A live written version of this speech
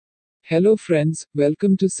Hello friends,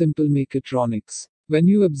 welcome to Simple Mechatronics. When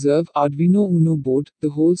you observe Arduino Uno board, the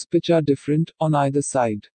holes pitch are different on either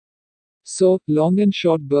side. So, long and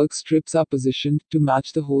short Berg strips are positioned to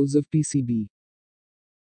match the holes of PCB.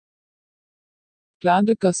 Planned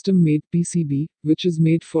a custom-made PCB, which is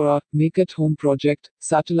made for our make-at-home project,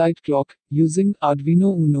 satellite clock, using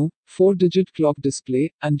Arduino Uno, 4-digit clock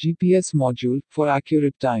display, and GPS module, for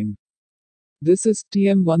accurate time. This is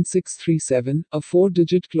TM1637, a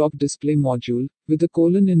 4-digit clock display module, with a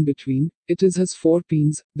colon in between. It has 4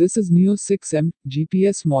 pins. This is Neo 6M,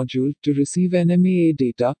 GPS module, to receive NMEA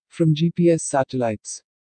data, from GPS satellites.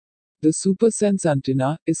 The SuperSense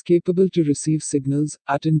antenna, is capable to receive signals,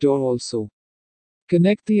 at indoor also.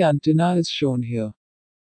 Connect the antenna is shown here.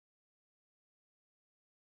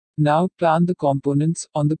 Now, plan the components,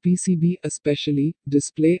 on the PCB, especially,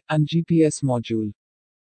 display, and GPS module.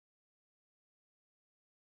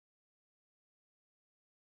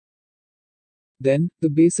 Then, the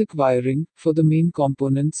basic wiring, for the main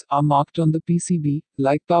components, are marked on the PCB,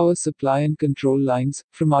 like power supply and control lines,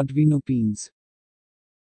 from Arduino pins.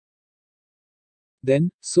 Then,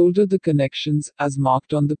 solder the connections, as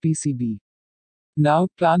marked on the PCB. Now,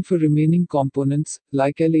 plan for remaining components,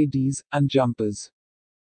 like LEDs, and jumpers.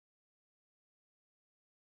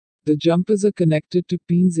 The jumpers are connected to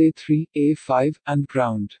pins A3, A5, and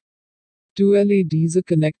ground. 2 LEDs are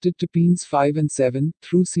connected to pins 5 and 7,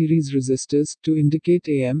 through series resistors, to indicate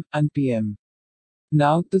AM and PM.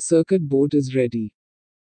 Now, the circuit board is ready.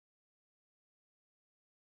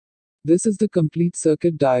 This is the complete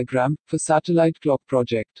circuit diagram, for satellite clock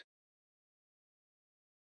project.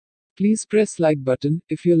 Please press like button,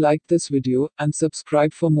 if you like this video, and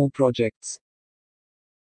subscribe for more projects.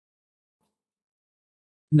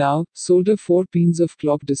 Now, solder 4 pins of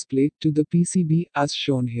clock display, to the PCB, as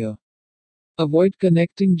shown here. Avoid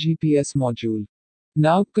connecting GPS module.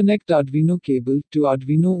 Now, connect Arduino cable, to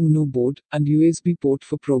Arduino Uno board, and USB port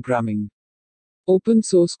for programming. Open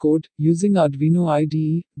source code, using Arduino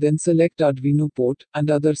IDE, then select Arduino port,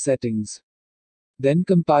 and other settings. Then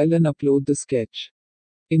compile and upload the sketch.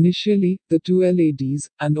 Initially, the 2 LEDs,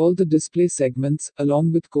 and all the display segments,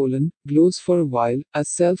 along with colon, glows for a while, as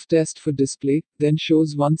self-test for display, then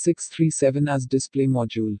shows 1637 as display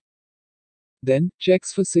module. Then,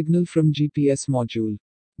 checks for signal from GPS module.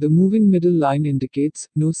 The moving middle line indicates,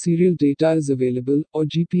 no serial data is available, or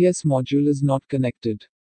GPS module is not connected.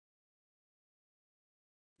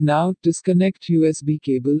 Now, disconnect USB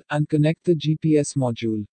cable, and connect the GPS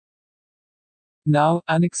module. Now,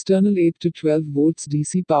 an external 8 to 12 volts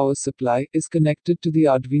DC power supply is connected to the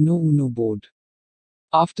Arduino Uno board.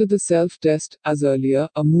 After the self-test, as earlier,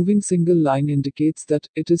 a moving single line indicates that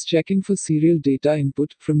it is checking for serial data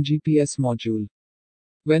input from GPS module.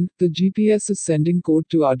 When the GPS is sending code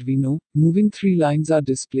to Arduino, moving 3 lines are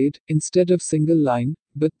displayed, instead of single line,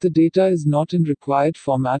 but the data is not in required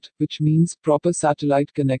format, which means proper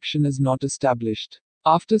satellite connection is not established.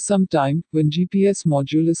 After some time, when GPS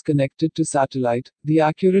module is connected to satellite, the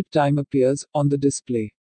accurate time appears on the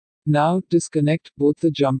display. Now, disconnect both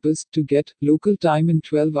the jumpers to get local time in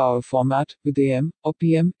 12-hour format, with AM or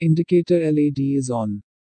PM indicator LED is on.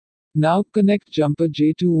 Now, connect jumper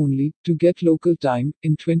J2 only to get local time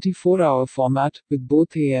in 24-hour format, with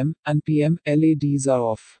both AM and PM LEDs are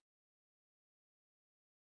off.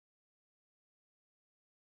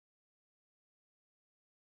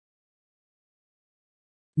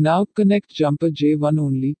 Now, connect jumper J1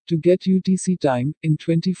 only, to get UTC time, in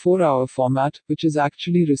 24-hour format, which is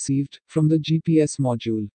actually received, from the GPS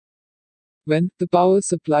module. When the power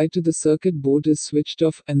supply to the circuit board is switched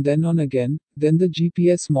off and then on again, then the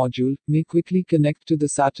GPS module may quickly connect to the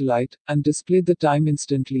satellite, and display the time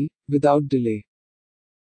instantly, without delay.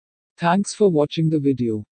 Thanks for watching the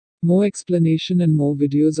video. More explanation and more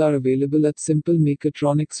videos are available at Simple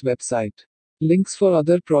Mechatronics website. Links for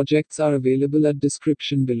other projects are available at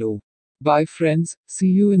description below. Bye friends, see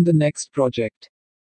you in the next project.